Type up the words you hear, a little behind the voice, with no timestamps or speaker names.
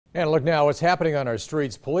And look now what's happening on our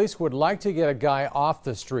streets. Police would like to get a guy off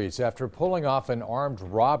the streets after pulling off an armed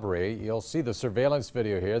robbery. You'll see the surveillance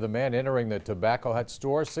video here. The man entering the Tobacco Hut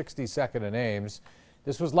store, 62nd and Ames.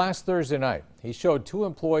 This was last Thursday night. He showed two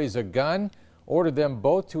employees a gun, ordered them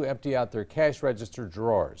both to empty out their cash register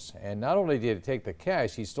drawers. And not only did he take the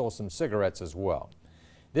cash, he stole some cigarettes as well.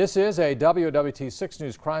 This is a WWT 6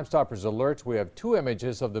 News Crime Stoppers alert. We have two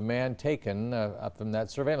images of the man taken from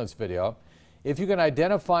that surveillance video. If you can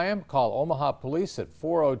identify him, call Omaha Police at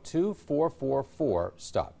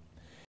 402-444-STOP.